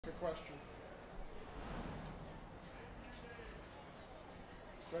question.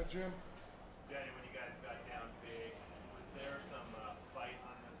 Go ahead, Jim. Danny, when you guys got down big, was there some fight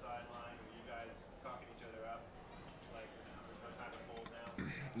on the sideline? Were you guys talking each other up? Like, there's no time to fold now?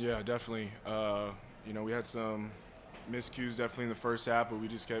 Yeah, definitely. We had some miscues definitely in the first half, but we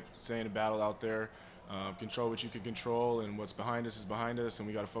just kept saying to battle out there. Control what you can control, and what's behind us is behind us, and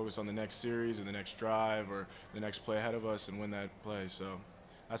we got to focus on the next series or the next drive or the next play ahead of us and win that play. So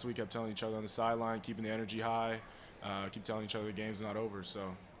that's what we kept telling each other on the sideline, keeping the energy high, keep telling each other the game's not over. So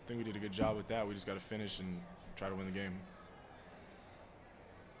I think we did a good job with that. We just got to finish and try to win the game.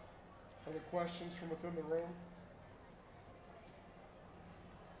 Other questions from within the room?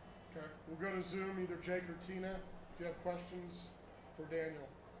 Okay, we'll go to Zoom, either Jake or Tina. If you have questions for Daniel.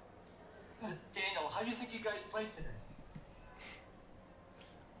 Daniel, how do you think you guys played today?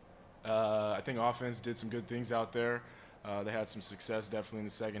 I think offense did some good things out there. They had some success definitely in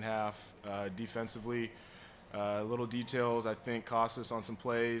the second half. Defensively, little details I think cost us on some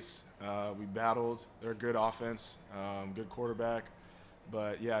plays. We battled. They're a good offense, good quarterback.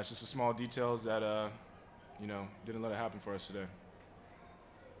 But yeah, it's just the small details that didn't let it happen for us today.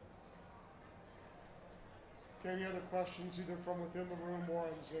 Okay, any other questions either from within the room or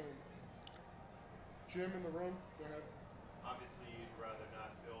on Zoom? Jim in the room, go ahead. Obviously, you'd rather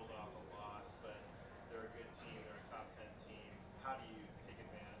not build off a loss, but they're a good team. They're a top 10 team. How do you take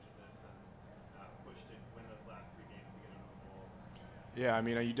advantage of this and push to win those last 3 games to get into the bowl? Yeah, I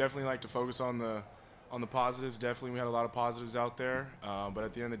mean, you definitely like to focus on the positives. Definitely, we had a lot of positives out there. But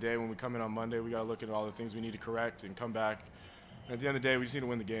at the end of the day, when we come in on Monday, we got to look at all the things we need to correct and come back. And at the end of the day, we just need to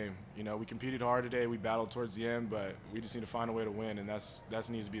win the game. We competed hard today. We battled towards the end, but we just need to find a way to win, and that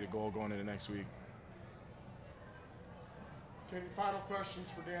needs to be the goal going into next week. Okay, any final questions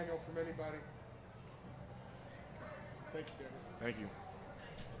for Daniel from anybody? Thank you, Daniel. Thank you.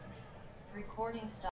 Recording stop.